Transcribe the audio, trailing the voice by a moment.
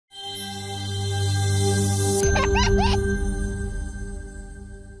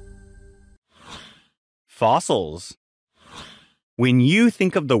Fossils. When you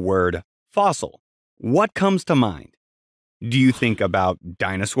think of the word fossil, what comes to mind? Do you think about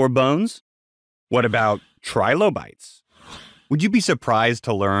dinosaur bones? What about trilobites? Would you be surprised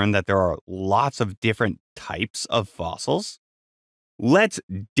to learn that there are lots of different types of fossils? Let's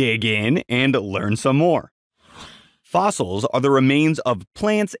dig in and learn some more. Fossils are the remains of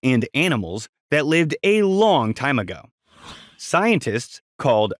plants and animals that lived a long time ago. Scientists,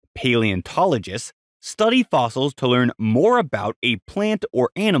 called paleontologists, study fossils to learn more about a plant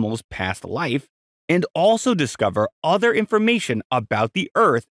or animal's past life and also discover other information about the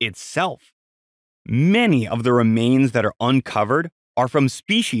Earth itself. Many of the remains that are uncovered are from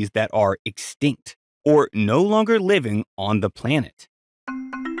species that are extinct or no longer living on the planet.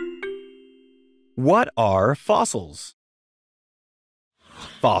 What are fossils?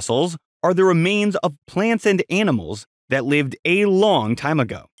 Fossils are the remains of plants and animals that lived a long time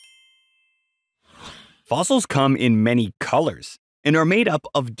ago. Fossils come in many colors and are made up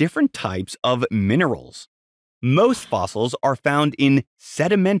of different types of minerals. Most fossils are found in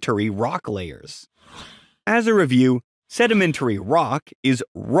sedimentary rock layers. As a review, sedimentary rock is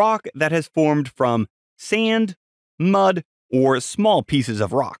rock that has formed from sand, mud, or small pieces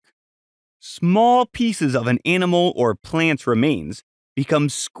of rock. Small pieces of an animal or plant's remains become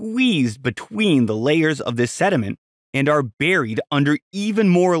squeezed between the layers of this sediment and are buried under even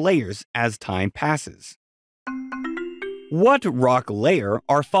more layers as time passes. What rock layer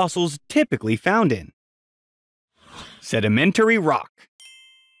are fossils typically found in? Sedimentary rock.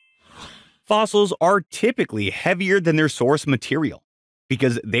 Fossils are typically heavier than their source material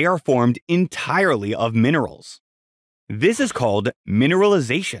because they are formed entirely of minerals. This is called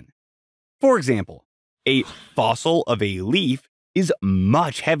mineralization. For example, a fossil of a leaf is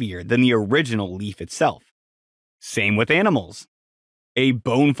much heavier than the original leaf itself. Same with animals. A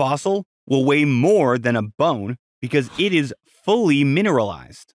bone fossil will weigh more than a bone because it is fully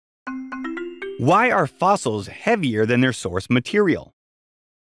mineralized. Why are fossils heavier than their source material?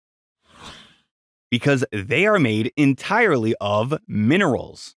 Because they are made entirely of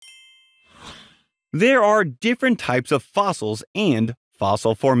minerals. There are different types of fossils and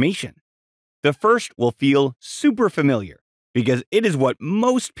fossil formation. The first will feel super familiar because it is what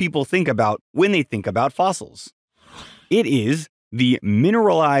most people think about when they think about fossils. It is the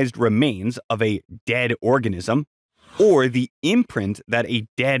mineralized remains of a dead organism or the imprint that a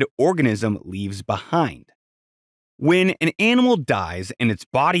dead organism leaves behind. When an animal dies and its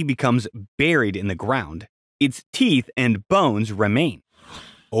body becomes buried in the ground, its teeth and bones remain.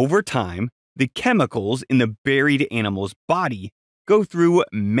 Over time, the chemicals in the buried animal's body go through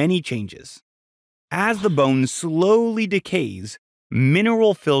many changes. As the bone slowly decays,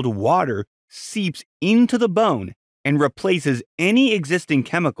 mineral-filled water seeps into the bone and replaces any existing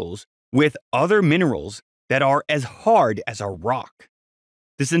chemicals with other minerals that are as hard as a rock.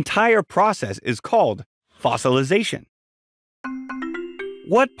 This entire process is called fossilization.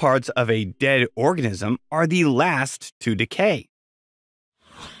 What parts of a dead organism are the last to decay?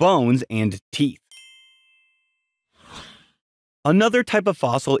 Bones and teeth. Another type of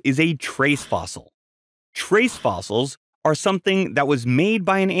fossil is a trace fossil. Trace fossils are something that was made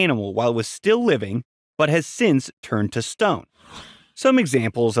by an animal while it was still living but has since turned to stone. Some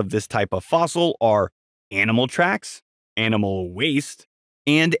examples of this type of fossil are animal tracks, animal waste,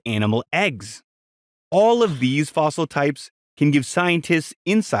 and animal eggs. All of these fossil types can give scientists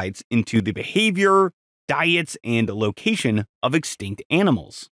insights into the behavior, diets, and location of extinct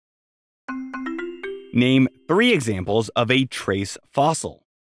animals. Name 3 examples of a trace fossil: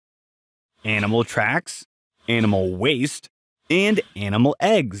 animal tracks, animal waste, and animal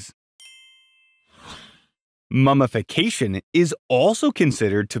eggs. Mummification is also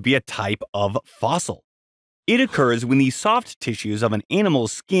considered to be a type of fossil. It occurs when the soft tissues of an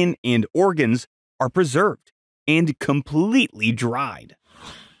animal's skin and organs are preserved and completely dried.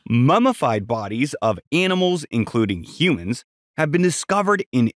 Mummified bodies of animals, including humans, have been discovered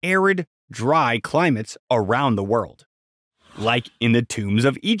in arid, dry climates around the world, like in the tombs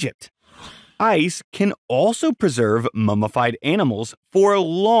of Egypt. Ice can also preserve mummified animals for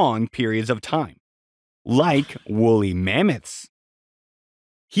long periods of time, like woolly mammoths.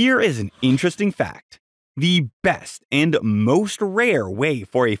 Here is an interesting fact. The best and most rare way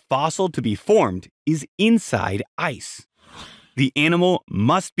for a fossil to be formed is inside ice. The animal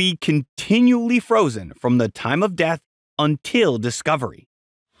must be continually frozen from the time of death until discovery.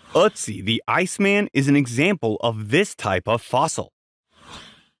 Ötzi the Iceman is an example of this type of fossil.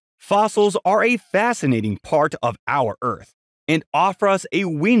 Fossils are a fascinating part of our Earth and offer us a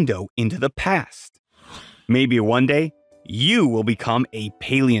window into the past. Maybe one day, you will become a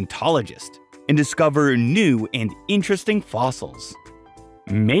paleontologist and discover new and interesting fossils.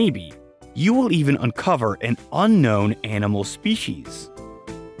 Maybe you will even uncover an unknown animal species.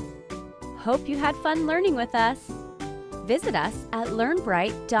 Hope you had fun learning with us. Visit us at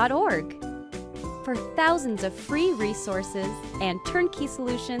learnbright.org for thousands of free resources and turnkey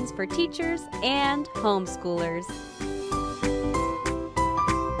solutions for teachers and homeschoolers.